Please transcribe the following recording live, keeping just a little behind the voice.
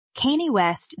Kanye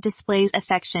West displays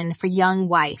affection for young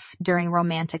wife during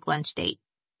romantic lunch date.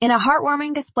 In a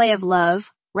heartwarming display of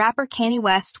love, rapper Kanye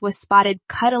West was spotted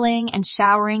cuddling and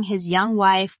showering his young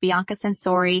wife, Bianca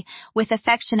Censori, with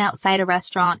affection outside a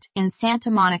restaurant in Santa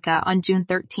Monica on June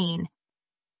 13.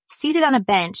 Seated on a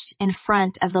bench in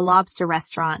front of the Lobster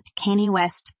restaurant, Kanye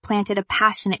West planted a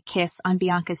passionate kiss on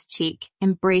Bianca's cheek,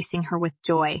 embracing her with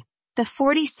joy. The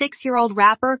 46-year-old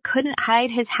rapper couldn't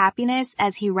hide his happiness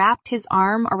as he wrapped his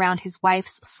arm around his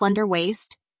wife's slender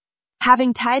waist.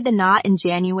 Having tied the knot in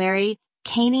January,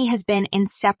 Kanye has been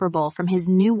inseparable from his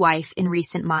new wife in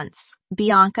recent months.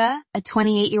 Bianca, a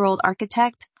 28-year-old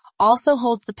architect, also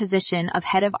holds the position of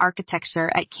head of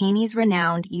architecture at Kanye's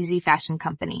renowned Yeezy fashion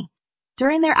company.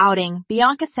 During their outing,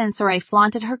 Bianca Censori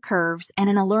flaunted her curves and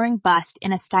an alluring bust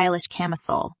in a stylish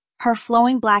camisole. Her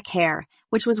flowing black hair,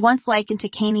 which was once likened to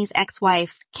Kanye's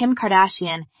ex-wife, Kim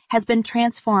Kardashian, has been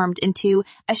transformed into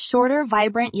a shorter,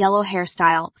 vibrant yellow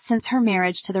hairstyle since her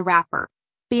marriage to the rapper.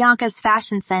 Bianca's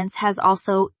fashion sense has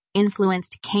also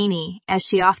influenced Kanye, as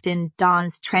she often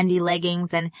dons trendy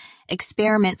leggings and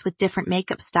experiments with different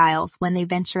makeup styles when they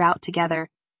venture out together.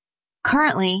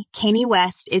 Currently, Kanye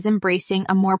West is embracing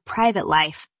a more private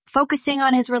life, focusing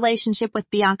on his relationship with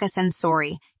Bianca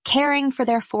Censori, caring for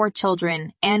their 4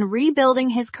 children, and rebuilding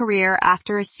his career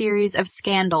after a series of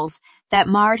scandals that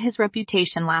marred his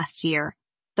reputation last year.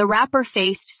 The rapper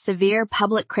faced severe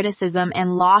public criticism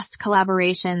and lost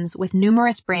collaborations with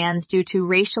numerous brands due to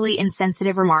racially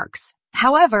insensitive remarks.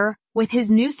 However, with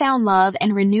his newfound love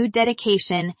and renewed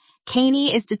dedication,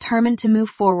 Kanye is determined to move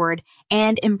forward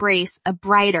and embrace a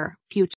brighter future.